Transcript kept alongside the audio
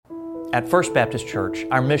At First Baptist Church,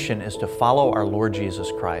 our mission is to follow our Lord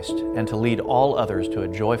Jesus Christ and to lead all others to a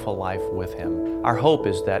joyful life with Him. Our hope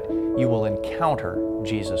is that you will encounter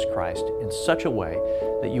Jesus Christ in such a way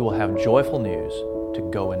that you will have joyful news to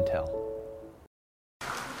go and tell.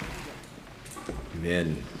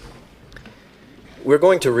 Amen. We're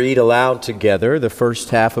going to read aloud together the first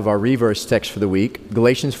half of our reverse text for the week,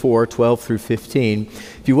 Galatians 4, 12 through 15.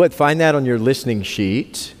 If you would, find that on your listening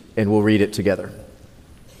sheet, and we'll read it together.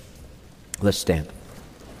 Let's stand.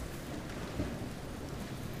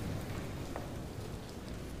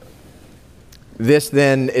 This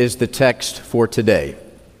then is the text for today.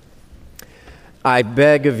 I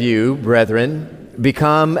beg of you, brethren,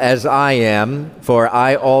 become as I am, for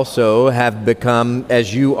I also have become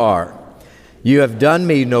as you are. You have done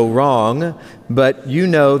me no wrong, but you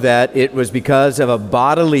know that it was because of a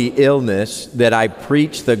bodily illness that I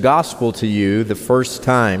preached the gospel to you the first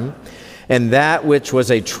time, and that which was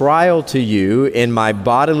a trial to you in my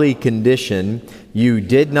bodily condition, you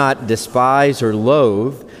did not despise or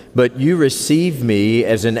loathe, but you received me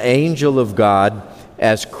as an angel of God,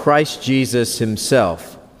 as Christ Jesus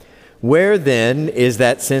himself. Where then is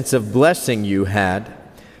that sense of blessing you had?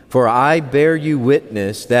 For I bear you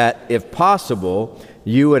witness that, if possible,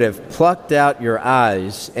 you would have plucked out your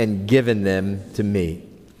eyes and given them to me.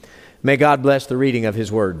 May God bless the reading of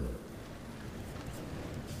his word.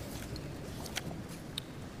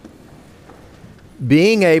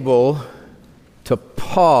 Being able to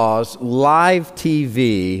pause live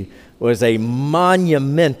TV was a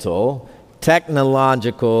monumental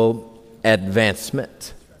technological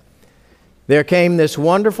advancement. There came this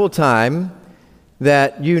wonderful time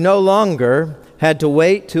that you no longer had to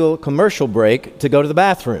wait till a commercial break to go to the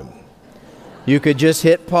bathroom. You could just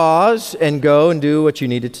hit pause and go and do what you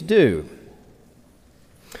needed to do.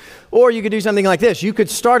 Or you could do something like this. You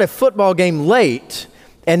could start a football game late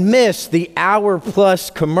and miss the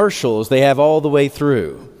hour-plus commercials they have all the way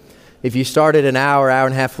through. If you started an hour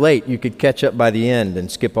and a half late, you could catch up by the end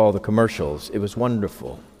and skip all the commercials. It was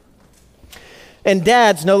wonderful. And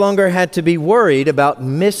dads no longer had to be worried about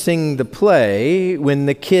missing the play when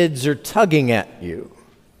the kids are tugging at you.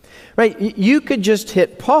 Right? You could just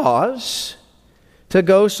hit pause to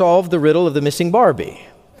go solve the riddle of the missing Barbie.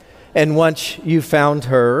 And once you found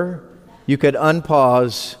her, you could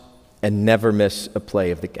unpause and never miss a play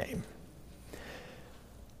of the game.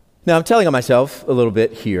 Now, I'm telling on myself a little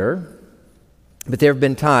bit here, but there have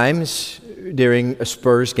been times during a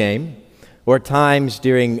Spurs game or times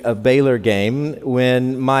during a Baylor game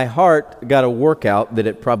when my heart got a workout that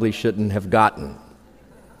it probably shouldn't have gotten.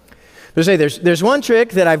 But there's one trick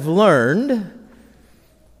that I've learned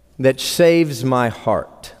that saves my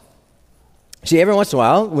heart. See, every once in a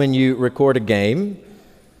while, when you record a game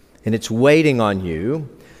and it's waiting on you,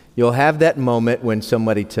 you'll have that moment when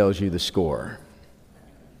somebody tells you the score.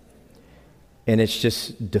 And it's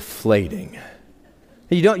just deflating.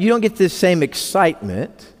 You don't get this same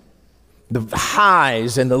excitement, the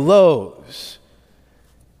highs and the lows,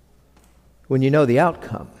 when you know the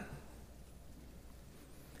outcome.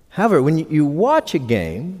 However, when you watch a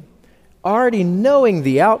game, already knowing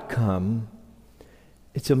the outcome,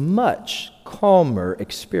 it's a much calmer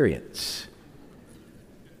experience.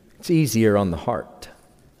 It's easier on the heart.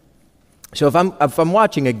 So if I'm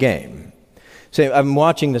watching a game, say I'm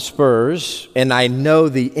watching the Spurs and I know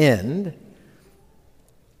the end,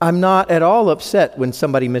 I'm not at all upset when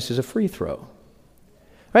somebody misses a free throw.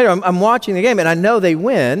 Right? I'm watching the game and I know they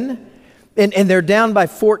win and they're down by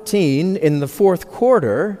 14 in the fourth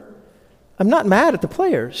quarter. I'm not mad at the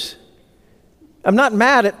players. I'm not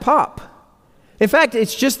mad at Pop. In fact,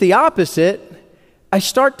 it's just the opposite. I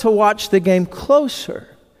start to watch the game closer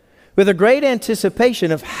with a great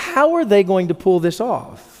anticipation of how are they going to pull this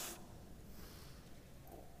off.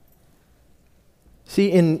 See,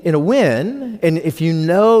 in a win, and if you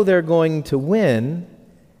know they're going to win,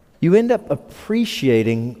 you end up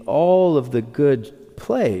appreciating all of the good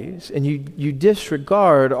plays, and you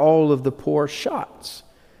disregard all of the poor shots.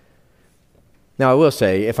 Now, I will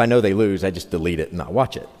say, if I know they lose, I just delete it and not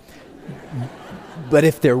watch it. But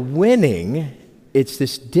if they're winning, it's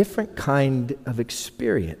this different kind of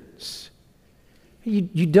experience.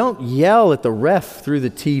 You don't yell at the ref through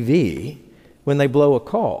the TV when they blow a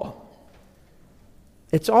call.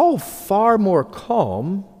 It's all far more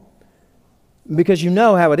calm because you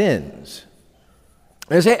know how it ends.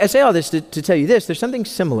 I say all this to tell you this. There's something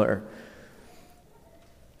similar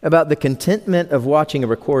about the contentment of watching a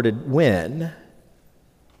recorded win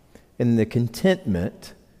and the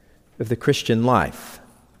contentment of the Christian life.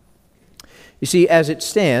 You see, as it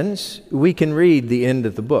stands, we can read the end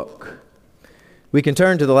of the book. We can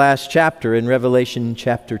turn to the last chapter in Revelation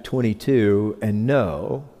chapter 22 and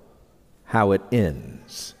know how it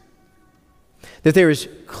ends. That there is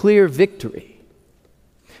clear victory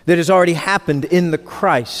that has already happened in the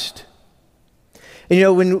Christ.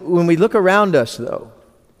 And when we look around us, though,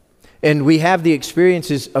 and we have the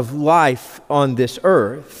experiences of life on this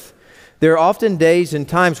earth, there are often days and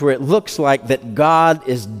times where it looks like that God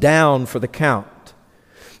is down for the count.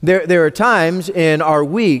 There are times in our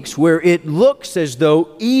weeks where it looks as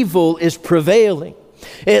though evil is prevailing.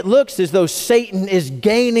 It looks as though Satan is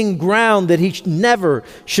gaining ground that he never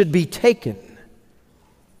should be taken.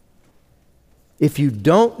 If you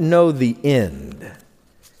don't know the end,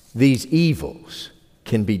 these evils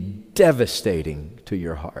can be devastating to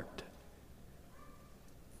your heart.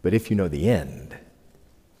 But if you know the end,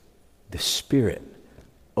 the Spirit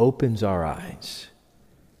opens our eyes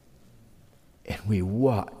and we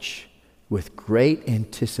watch with great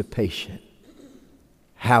anticipation.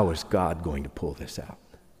 How is God going to pull this out?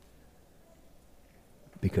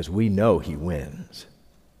 Because we know He wins.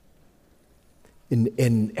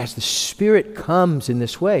 And as the Spirit comes in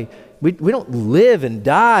this way, we don't live and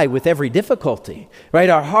die with every difficulty, right?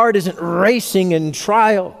 Our heart isn't racing in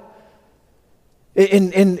trial.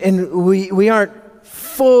 And we aren't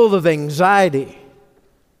full of anxiety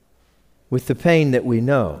with the pain that we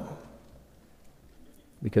know,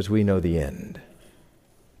 because we know the end.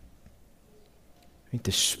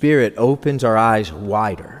 The Spirit opens our eyes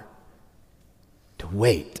wider to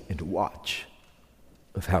wait and to watch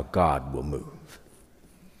of how God will move.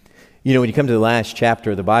 When you come to the last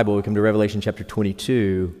chapter of the Bible, we come to Revelation chapter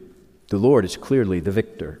 22, the Lord is clearly the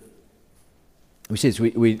victor. We see this,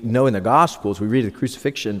 we know in the Gospels, we read the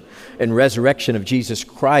crucifixion and resurrection of Jesus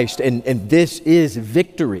Christ, and this is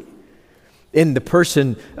victory in the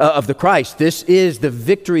person of the Christ. This is the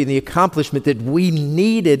victory and the accomplishment that we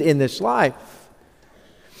needed in this life.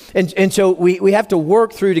 And so we have to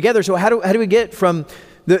work through together. So how do we get from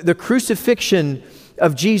the crucifixion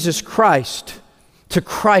of Jesus Christ to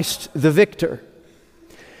Christ the victor?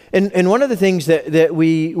 And one of the things that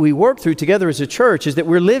we work through together as a church is that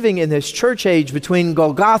we're living in this church age between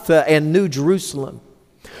Golgotha and New Jerusalem,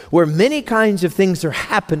 where many kinds of things are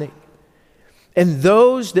happening. And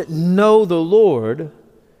those that know the Lord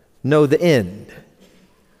know the end.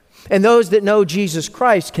 And those that know Jesus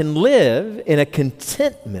Christ can live in a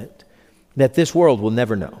contentment that this world will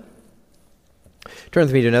never know. Turn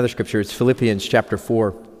with me to another scripture. It's Philippians chapter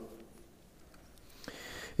 4.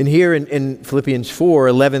 And here in Philippians 4,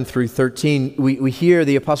 11 through 13, we hear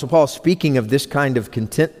the Apostle Paul speaking of this kind of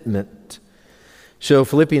contentment. So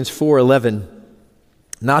Philippians 4, 11,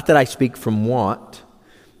 not that I speak from want,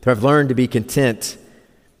 for I've learned to be content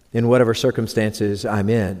in whatever circumstances I'm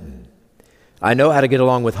in. I know how to get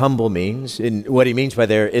along with humble means, and what he means by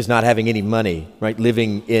there is not having any money, right?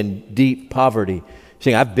 Living in deep poverty.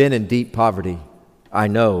 Saying, I've been in deep poverty. I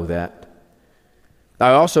know that.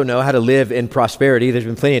 I also know how to live in prosperity. There's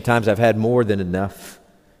been plenty of times I've had more than enough.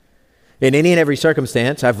 In any and every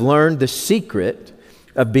circumstance, I've learned the secret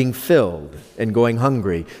of being filled and going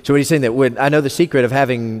hungry. So what he's saying, that I know the secret of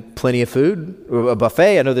having plenty of food, a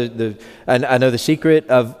buffet. I know the secret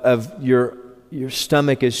of your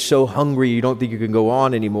stomach is so hungry you don't think you can go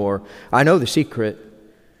on anymore. I know the secret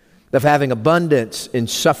of having abundance in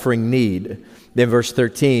suffering need. Then verse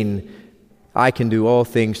 13, I can do all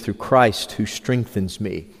things through Christ who strengthens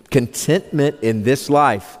me. Contentment in this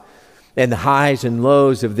life and the highs and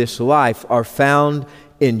lows of this life are found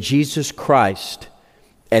in Jesus Christ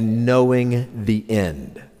and knowing the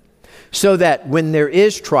end. So that when there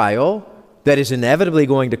is trial that is inevitably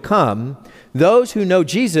going to come, those who know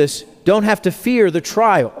Jesus don't have to fear the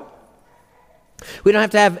trial. We don't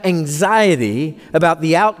have to have anxiety about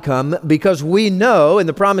the outcome, because we know, and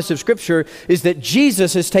the promise of Scripture is that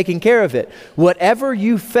Jesus is taking care of it. Whatever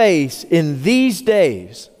you face in these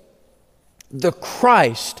days, the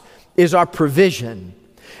Christ is our provision.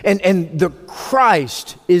 And the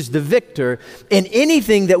Christ is the victor, and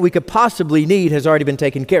anything that we could possibly need has already been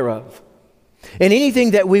taken care of. And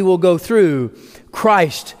anything that we will go through,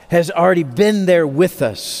 Christ has already been there with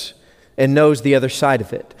us and knows the other side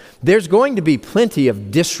of it. There's going to be plenty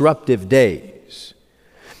of disruptive days.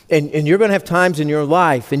 And you're going to have times in your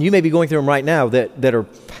life, and you may be going through them right now, that are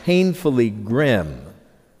painfully grim.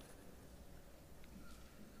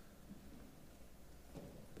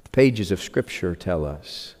 The pages of Scripture tell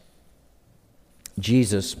us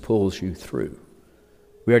Jesus pulls you through.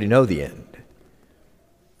 We already know the end.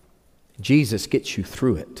 Jesus gets you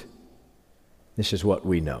through it. This is what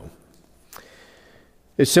we know.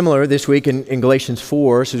 It's similar this week in Galatians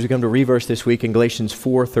 4, so as we come to reverse this week in Galatians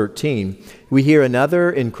 4:13, we hear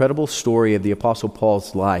another incredible story of the Apostle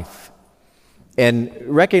Paul's life and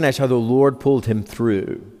recognize how the Lord pulled him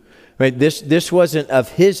through. Right? This wasn't of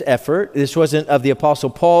his effort, this wasn't of the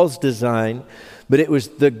Apostle Paul's design, but it was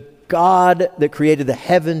the God that created the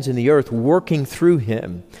heavens and the earth working through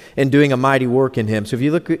him and doing a mighty work in him. So if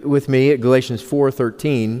you look with me at Galatians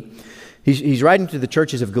 4:13, he's writing to the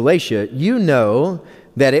churches of Galatia, you know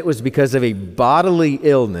that it was because of a bodily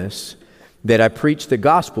illness that I preached the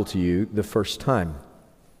gospel to you the first time.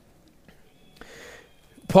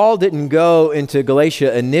 Paul didn't go into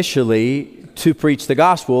Galatia initially to preach the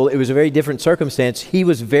gospel. It was a very different circumstance. He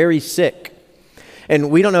was very sick.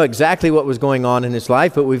 And we don't know exactly what was going on in his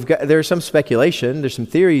life, but there's some speculation, there's some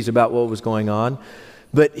theories about what was going on.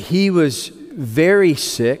 But he was very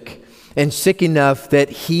sick, and sick enough that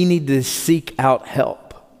he needed to seek out help.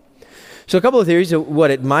 So a couple of theories of what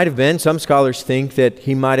it might have been. Some scholars think that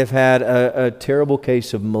he might have had a terrible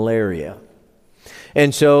case of malaria.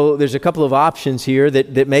 And so there's a couple of options here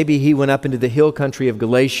that maybe he went up into the hill country of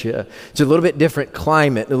Galatia. It's a little bit different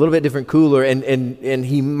climate, a little bit different cooler, and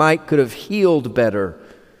he could have healed better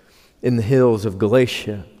in the hills of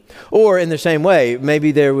Galatia. Or in the same way,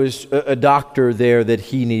 maybe there was a doctor there that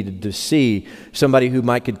he needed to see, somebody who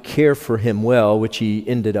could care for him well, which he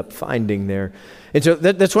ended up finding there. And so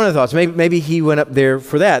that's one of the thoughts. Maybe he went up there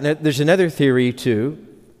for that. And there's another theory too,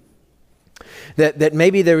 that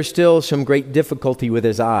maybe there was still some great difficulty with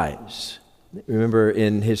his eyes. Remember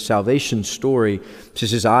in his salvation story,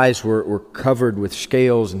 his eyes were covered with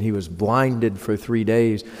scales and he was blinded for 3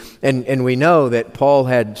 days. And we know that Paul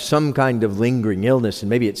had some kind of lingering illness, and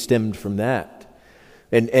maybe it stemmed from that.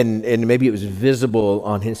 And maybe it was visible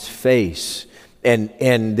on his face.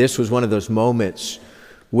 And this was one of those moments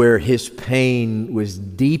where his pain was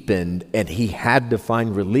deepened and he had to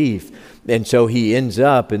find relief. And so he ends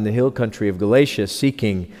up in the hill country of Galatia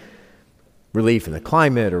seeking relief in the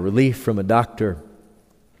climate or relief from a doctor.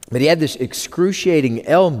 But he had this excruciating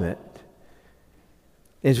ailment.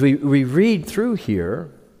 As we read through here,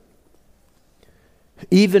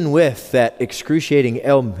 even with that excruciating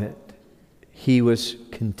ailment, he was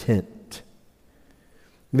content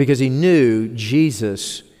because he knew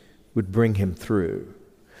Jesus would bring him through.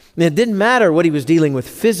 And it didn't matter what he was dealing with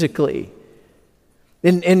physically.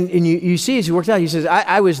 And you see as he works out, he says,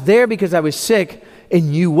 I was there because I was sick,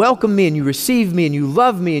 and you welcomed me, and you received me, and you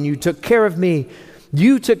loved me, and you took care of me.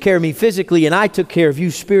 You took care of me physically, and I took care of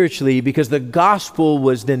you spiritually, because the gospel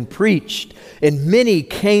was then preached. And many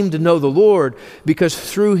came to know the Lord because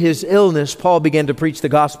through his illness, Paul began to preach the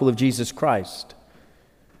gospel of Jesus Christ.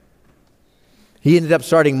 He ended up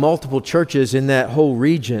starting multiple churches in that whole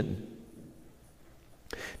region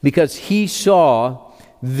because he saw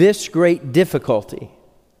this great difficulty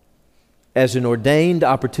as an ordained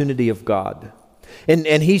opportunity of God.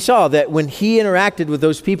 And he saw that when he interacted with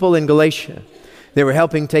those people in Galatia, they were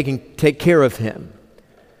helping take care of him,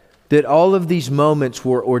 that all of these moments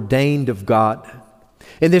were ordained of God.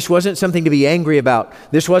 And this wasn't something to be angry about.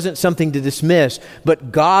 This wasn't something to dismiss,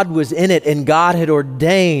 but God was in it, and God had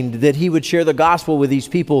ordained that he would share the gospel with these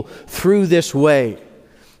people through this way,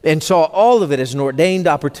 and saw all of it as an ordained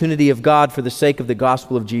opportunity of God for the sake of the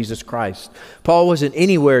gospel of Jesus Christ. Paul wasn't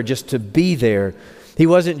anywhere just to be there. He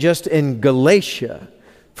wasn't just in Galatia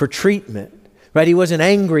for treatment, right? He wasn't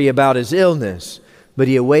angry about his illness, but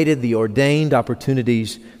he awaited the ordained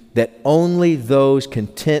opportunities that only those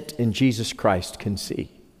content in Jesus Christ can see.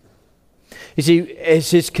 You see, as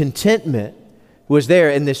his contentment was there,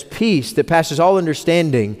 and this peace that passes all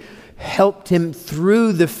understanding helped him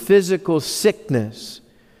through the physical sickness,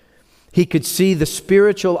 he could see the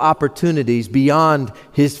spiritual opportunities beyond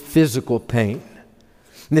his physical pain.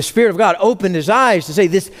 And the Spirit of God opened his eyes to say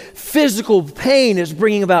this physical pain is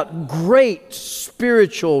bringing about great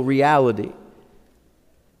spiritual reality.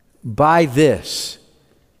 By this,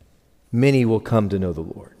 many will come to know the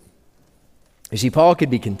Lord. You see, Paul could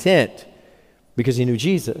be content because he knew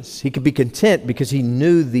Jesus. He could be content because he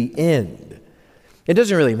knew the end. It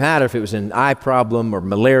doesn't really matter if it was an eye problem or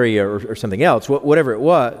malaria or something else, whatever it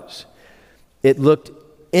was. It looked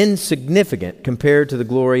insignificant compared to the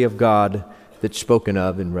glory of God that's spoken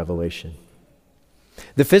of in Revelation.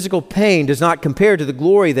 The physical pain does not compare to the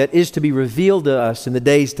glory that is to be revealed to us in the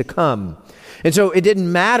days to come. And so it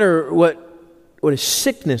didn't matter what his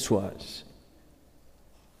sickness was,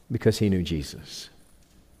 because he knew Jesus.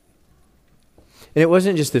 And it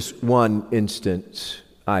wasn't just this one instance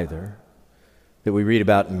either that we read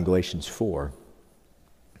about in Galatians 4.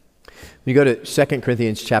 When you go to 2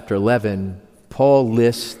 Corinthians chapter 11, Paul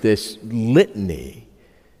lists this litany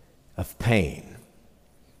of pain.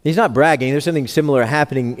 He's not bragging. There's something similar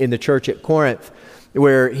happening in the church at Corinth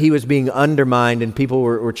where he was being undermined and people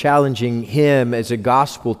were challenging him as a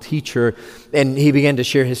gospel teacher, and he began to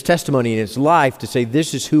share his testimony in his life to say,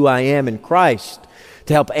 this is who I am in Christ,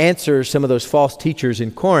 to help answer some of those false teachers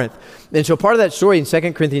in Corinth. And so part of that story in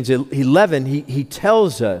 2 Corinthians 11, he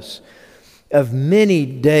tells us of many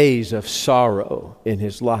days of sorrow in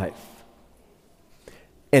his life.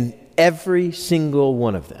 And every single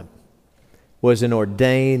one of them was an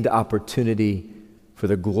ordained opportunity for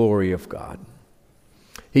the glory of God.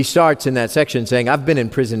 He starts in that section saying, I've been in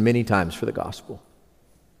prison many times for the gospel.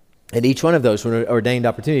 And each one of those was an ordained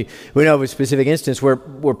opportunity. We know of a specific instance where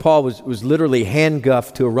Paul was literally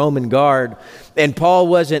handcuffed to a Roman guard. And Paul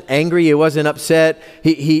wasn't angry. He wasn't upset.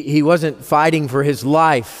 He wasn't fighting for his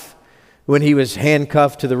life when he was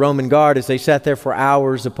handcuffed to the Roman guard as they sat there for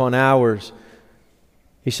hours upon hours.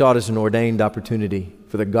 He saw it as an ordained opportunity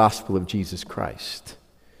for the gospel of Jesus Christ.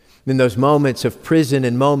 In those moments of prison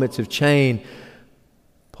and moments of chain,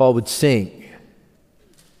 Paul would sing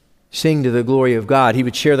to the glory of God. He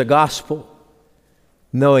would share the gospel,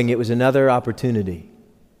 knowing it was another opportunity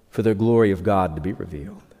for the glory of God to be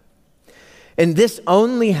revealed. And this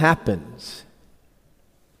only happens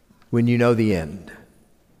when you know the end,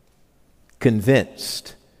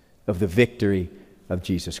 convinced of the victory of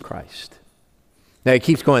Jesus Christ. Now, it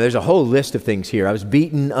keeps going. There's a whole list of things here. I was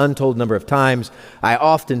beaten untold number of times. I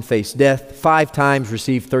often faced death. 5 times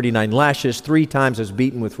received 39 lashes. 3 times I was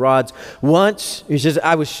beaten with rods. Once, he says,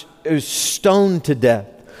 I was stoned to death.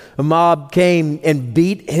 A mob came and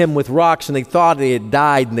beat him with rocks, and they thought he had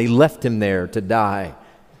died, and they left him there to die.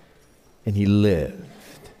 And he lived.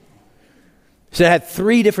 So I had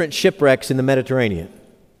 3 different shipwrecks in the Mediterranean.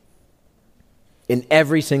 In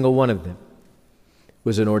every single one of them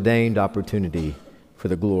was an ordained opportunity for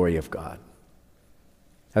the glory of God.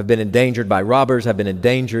 I've been endangered by robbers. I've been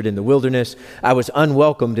endangered in the wilderness. I was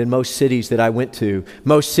unwelcomed in most cities that I went to.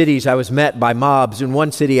 Most cities I was met by mobs. In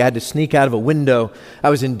one city I had to sneak out of a window. I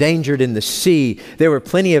was endangered in the sea. There were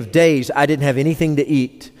plenty of days I didn't have anything to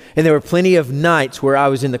eat. And there were plenty of nights where I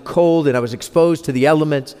was in the cold and I was exposed to the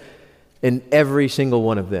elements. And every single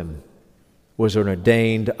one of them was an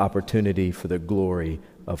ordained opportunity for the glory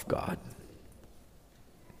of God.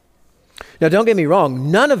 Now, don't get me wrong,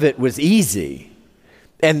 none of it was easy.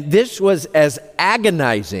 And this was as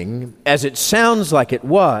agonizing as it sounds like it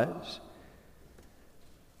was.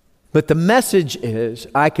 But the message is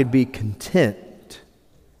I could be content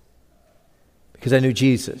because I knew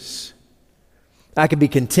Jesus. I could be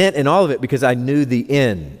content in all of it because I knew the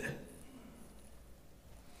end.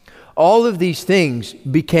 All of these things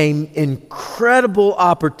became incredible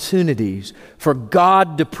opportunities for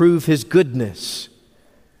God to prove His goodness.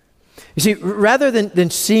 You see, rather than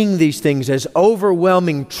seeing these things as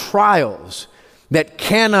overwhelming trials that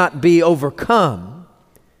cannot be overcome,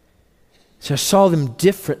 so I saw them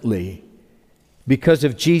differently because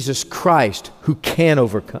of Jesus Christ who can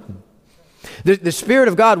overcome. The Spirit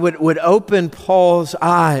of God would open Paul's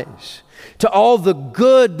eyes to all the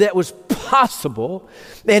good that was possible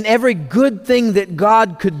and every good thing that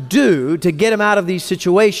God could do to get him out of these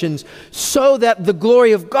situations so that the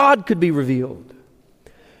glory of God could be revealed.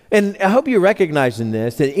 And I hope you recognize in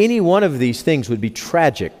this that any one of these things would be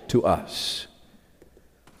tragic to us.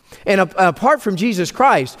 And apart from Jesus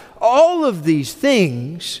Christ, all of these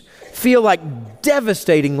things feel like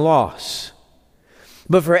devastating loss.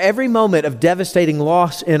 But for every moment of devastating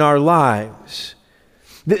loss in our lives,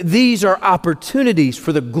 these are opportunities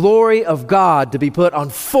for the glory of God to be put on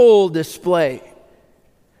full display.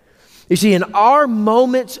 You see, in our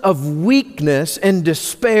moments of weakness and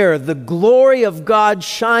despair, the glory of God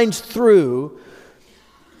shines through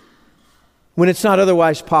when it's not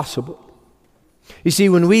otherwise possible. You see,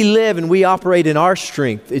 when we live and we operate in our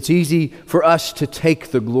strength, it's easy for us to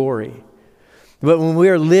take the glory. But when we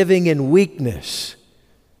are living in weakness,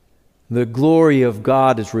 the glory of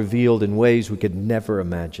God is revealed in ways we could never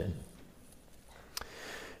imagine.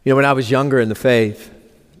 You know, when I was younger in the faith,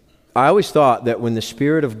 I always thought that when the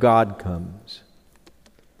Spirit of God comes,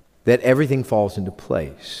 that everything falls into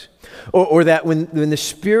place. Or that when the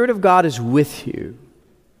Spirit of God is with you,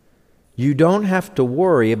 you don't have to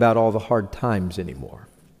worry about all the hard times anymore.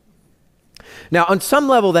 Now, on some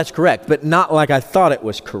level, that's correct, but not like I thought it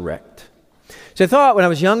was correct. So I thought when I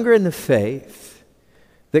was younger in the faith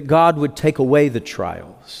that God would take away the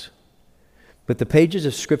trials. But the pages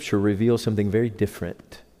of Scripture reveal something very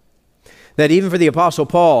different. That even for the Apostle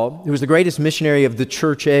Paul, who was the greatest missionary of the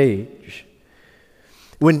church age,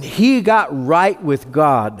 when he got right with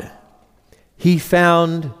God, he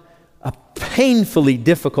found a painfully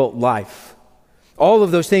difficult life. All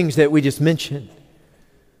of those things that we just mentioned.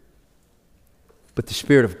 But the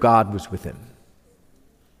Spirit of God was with him,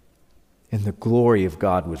 and the glory of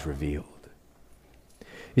God was revealed.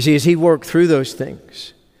 You see, as he worked through those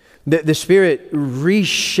things, the Spirit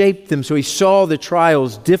reshaped them so he saw the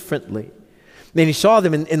trials differently. And he saw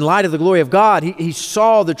them in light of the glory of God. He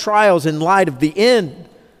saw the trials in light of the end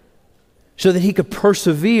so that he could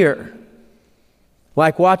persevere,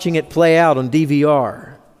 like watching it play out on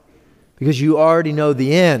DVR. Because you already know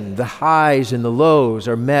the end. The highs and the lows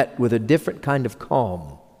are met with a different kind of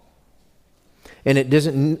calm. And it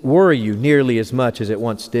doesn't worry you nearly as much as it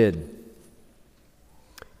once did.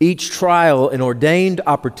 Each trial an ordained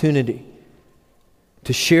opportunity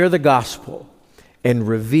to share the gospel and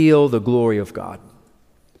reveal the glory of God.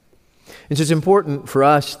 And so it's important for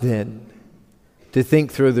us then to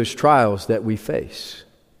think through those trials that we face.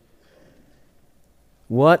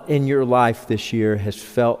 What in your life this year has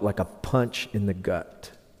felt like a punch in the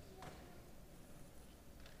gut?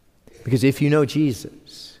 Because if you know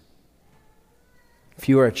Jesus, if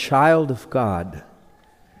you are a child of God,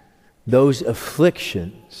 those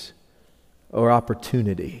afflictions are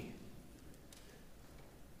opportunity.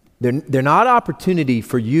 They're not opportunity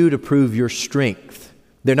for you to prove your strength.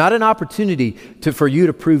 They're not an opportunity for you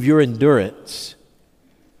to prove your endurance.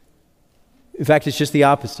 In fact, it's just the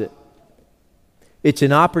opposite. It's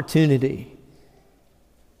an opportunity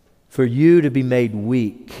for you to be made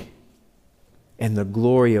weak and the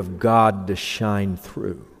glory of God to shine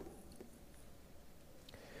through.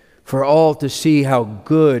 For all to see how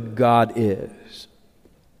good God is.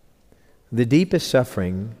 The deepest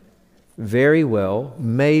suffering very well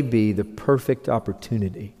may be the perfect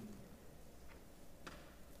opportunity.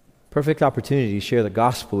 Perfect opportunity to share the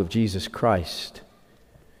gospel of Jesus Christ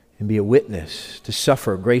and be a witness, to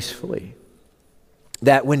suffer gracefully.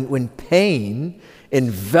 That when pain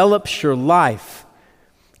envelops your life,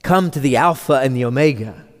 come to the Alpha and the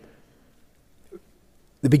Omega,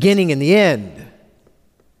 the beginning and the end.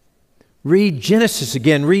 Read Genesis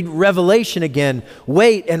again, read Revelation again,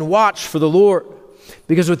 wait and watch for the Lord.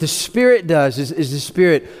 Because what the Spirit does is the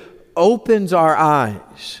Spirit opens our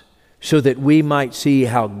eyes so that we might see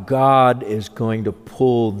how God is going to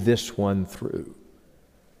pull this one through.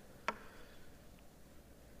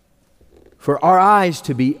 For our eyes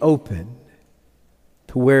to be open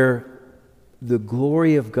to where the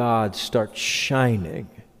glory of God starts shining,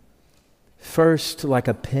 first like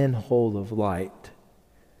a pinhole of light,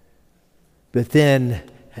 but then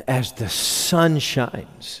as the sun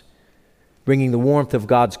shines, bringing the warmth of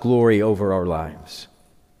God's glory over our lives.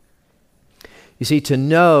 You see, to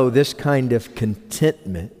know this kind of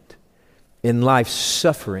contentment in life's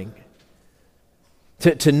suffering,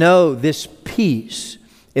 to know this peace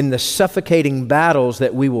in the suffocating battles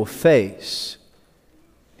that we will face,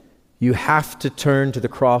 you have to turn to the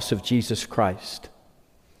cross of Jesus Christ,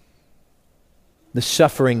 the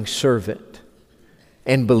suffering servant,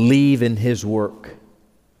 and believe in His work.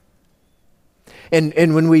 And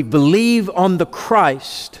when we believe on the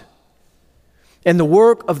Christ and the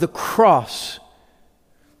work of the cross,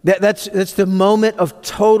 that's the moment of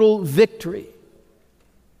total victory.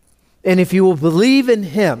 And if you will believe in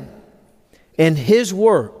Him and His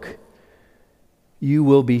work, you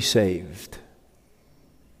will be saved.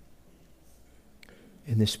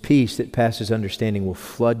 And this peace that passes understanding will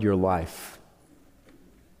flood your life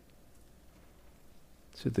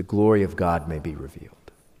so the glory of God may be revealed.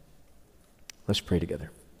 Let's pray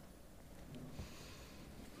together.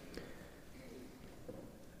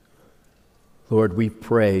 Lord, we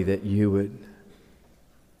pray that you would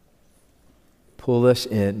pull us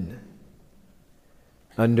in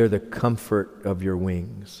under the comfort of your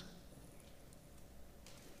wings.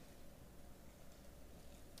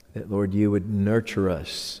 That, Lord, you would nurture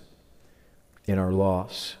us in our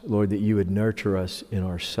loss. Lord, that you would nurture us in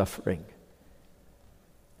our suffering.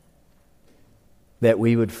 That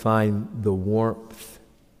we would find the warmth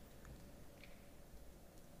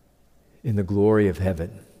in the glory of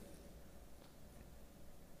heaven.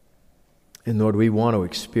 And Lord, we want to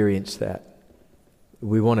experience that.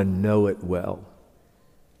 We want to know it well.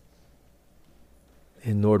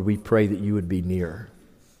 And Lord, we pray that you would be near.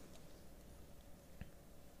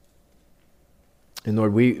 And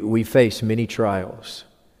Lord, we face many trials.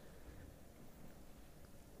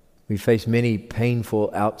 We face many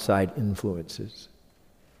painful outside influences.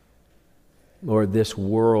 Lord, this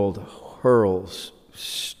world hurls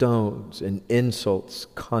stones and insults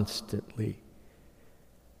constantly.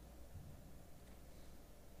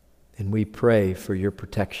 And we pray for your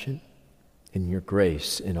protection and your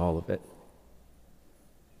grace in all of it.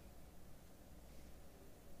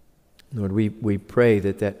 Lord, we pray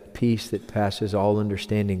that peace that passes all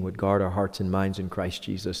understanding would guard our hearts and minds in Christ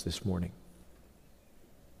Jesus this morning.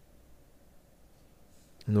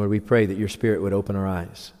 And Lord, we pray that your Spirit would open our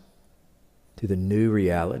eyes to the new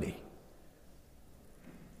reality,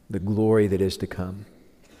 the glory that is to come.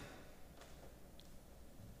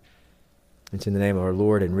 It's in the name of our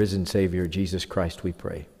Lord and risen Savior, Jesus Christ, we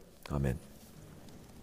pray. Amen.